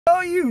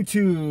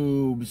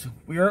YouTubes!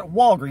 We are at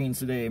Walgreens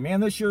today. Man,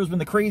 this year has been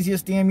the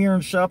craziest damn year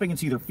in shopping.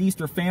 It's either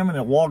feast or famine,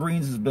 and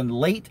Walgreens has been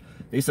late.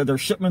 They said their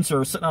shipments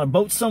are sitting on a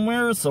boat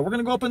somewhere, so we're going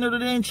to go up in there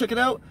today and check it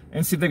out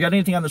and see if they got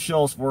anything on the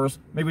shelves for us.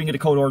 Maybe we can get a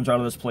code orange out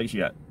of this place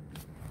yet.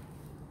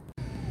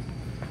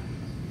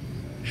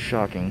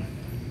 Shocking.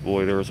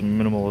 Boy, there's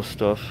minimalist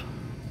stuff.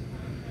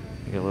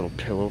 You got a little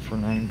pillow for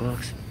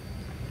 $9.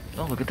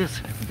 Oh, look at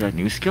this. We got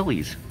new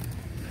skellies.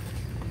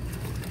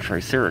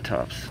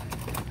 Triceratops.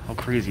 How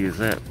crazy is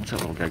that? What's that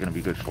little guy gonna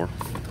be good for?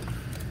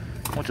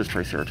 What's this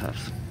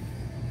Triceratops?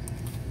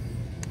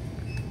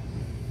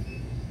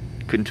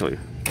 Couldn't tell you.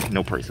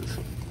 No prices.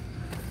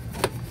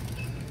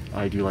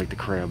 I do like the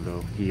crab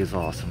though. He is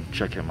awesome.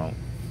 Check him out.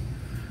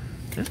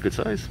 That's good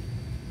size.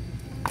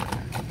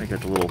 They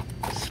got the little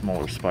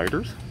smaller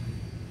spiders.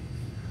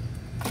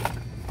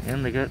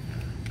 And they got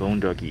bone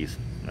duckies.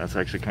 That's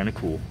actually kind of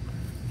cool.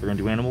 If we're gonna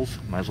do animals,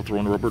 might as well throw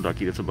in a rubber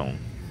ducky that's a bone.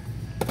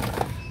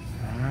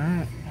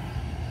 Alright.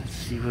 Let's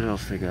see what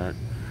else they got.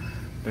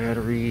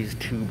 Batteries,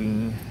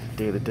 tubing,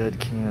 Day of the Dead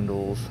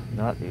candles.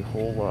 Not a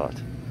whole lot.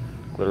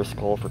 Glitter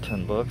skull for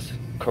 $10.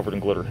 Covered in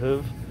glitter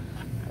HIV.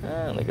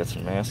 And they got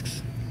some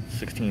masks.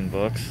 $16.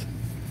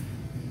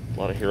 A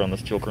lot of hair on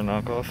this Joker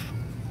knockoff.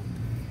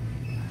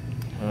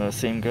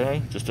 Same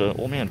guy, just an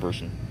old man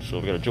version. So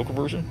we got a Joker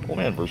version, old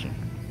man version.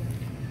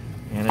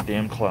 And a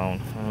damn clown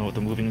with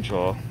a moving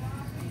jaw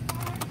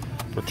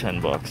for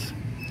 $10.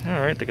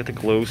 Alright, they got the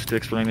glow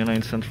sticks for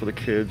 99 cents for the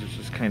kids, which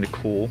is kind of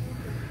cool.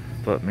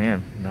 But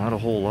man, not a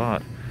whole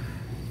lot.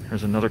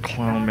 There's another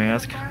clown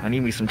mask. I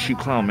need me some cheap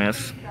clown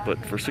masks,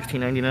 but for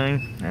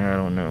 $16.99, I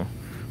don't know.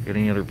 Got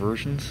any other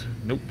versions?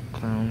 Nope.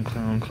 Clown,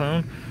 clown,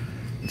 clown.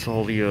 It's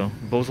all the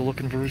Boza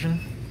looking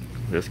version.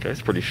 This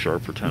guy's pretty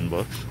sharp for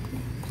 $10.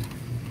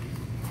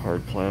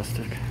 Hard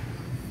plastic.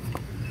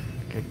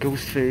 Got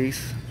ghost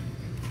face.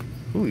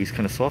 Ooh, he's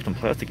kind of soft and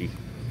plasticky.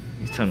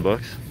 He's $10.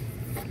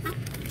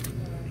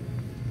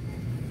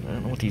 I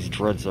don't know what these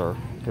dreads are.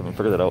 Haven't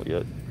figured that out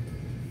yet.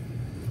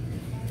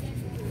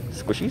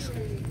 Squishies,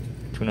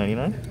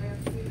 $2.99.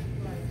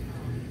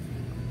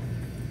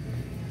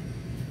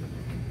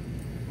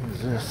 What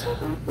is this?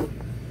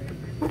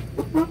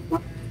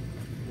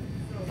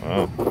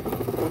 Wow,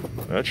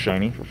 that's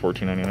shiny for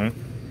 $14.99.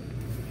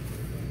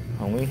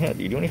 Halloween hat.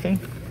 Do you do anything?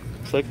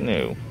 Looks like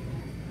no.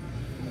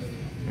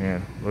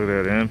 Man, look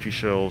at that, empty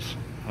shelves.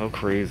 How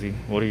crazy.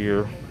 What a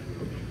year.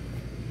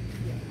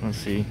 Let's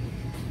see.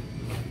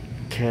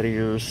 Cat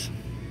ears.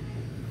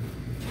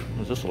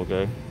 What's this little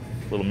guy?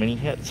 Little mini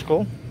hat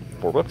skull.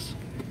 $4.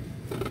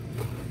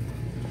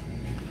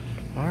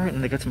 Alright,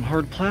 and they got some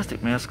hard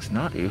plastic masks.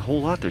 Not a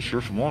whole lot this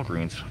year from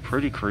Walgreens.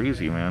 Pretty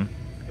crazy, man.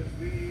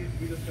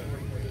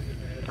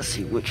 Let's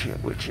see, which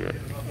yet?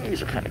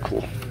 These are kind of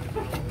cool.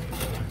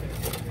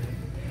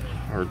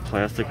 Hard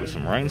plastic with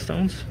some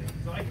rhinestones.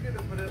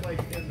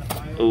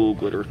 Oh,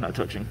 glitter, not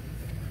touching.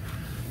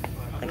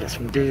 I got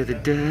some Day of the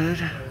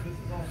Dead.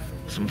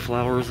 Some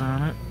flowers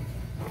on it.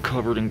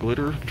 Covered in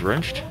glitter,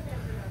 drenched.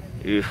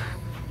 Ew.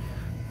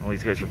 All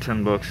these guys are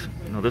 $10.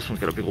 Now this one's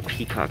got a big old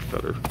peacock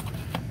feather.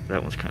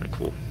 That one's kind of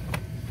cool.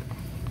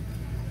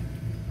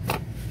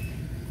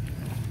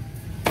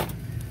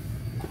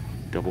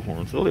 Double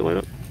horns. Oh, they light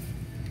up.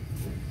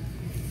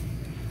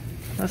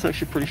 That's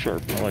actually pretty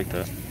sharp. I like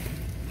that.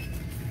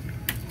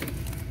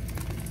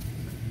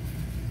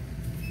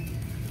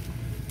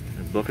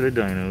 Bucket of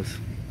dinos,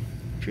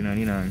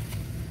 $2.99.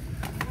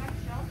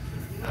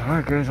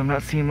 Alright guys, I'm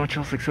not seeing much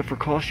else except for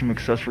costume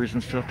accessories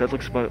and stuff. That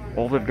looks about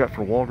all they've got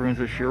for Walgreens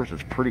this year.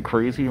 It's pretty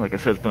crazy. Like I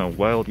said, it's been a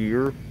wild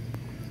year.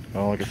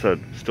 Like I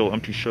said, still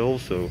empty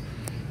shelves, so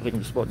I think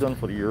I'm just about done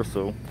for the year.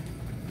 So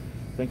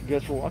thank you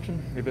guys for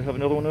watching. Maybe I'll have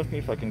another one with me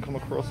if I can come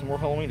across some more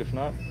Halloween. If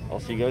not, I'll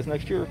see you guys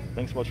next year.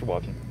 Thanks so much for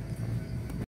watching.